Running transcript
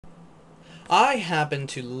I happen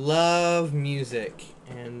to love music,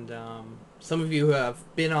 and some of you who have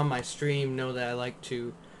been on my stream know that I like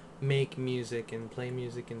to make music and play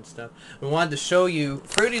music and stuff. I wanted to show you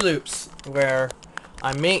Fruity Loops, where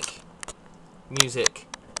I make music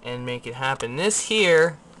and make it happen. This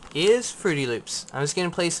here is Fruity Loops. I'm just going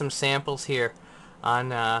to play some samples here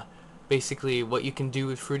on basically what you can do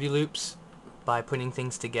with Fruity Loops by putting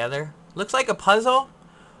things together. Looks like a puzzle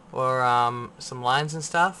or some lines and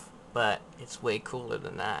stuff, but it's way cooler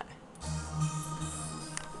than that.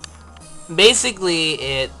 Basically,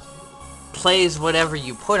 it plays whatever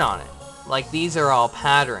you put on it. Like, these are all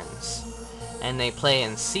patterns, and they play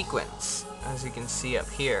in sequence, as you can see up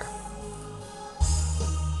here.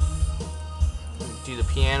 Do the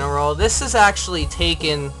piano roll. This is actually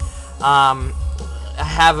taken. I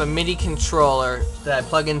have a MIDI controller that I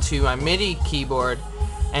plug into my MIDI keyboard,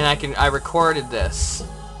 and I recorded this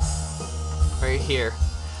right here,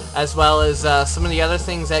 as well as some of the other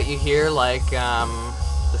things that you hear, like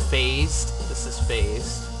the phased. This is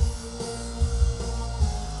phased,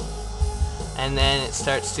 and then it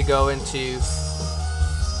starts to go into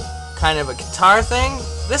kind of a guitar thing.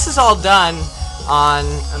 This is all done on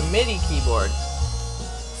a MIDI keyboard.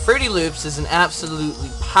 Fruity Loops is an absolutely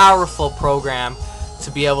powerful program to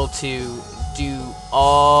be able to do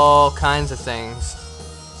all kinds of things.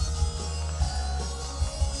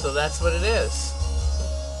 So that's what it is.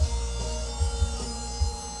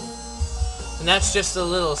 And that's just a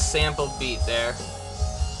little sample beat there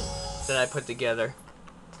that I put together.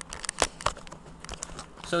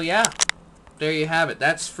 So yeah, there you have it.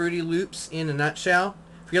 That's Fruity Loops in a nutshell.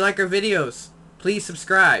 If you like our videos, please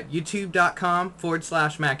subscribe.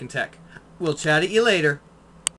 YouTube.com/MacandTech. We'll chat at you later.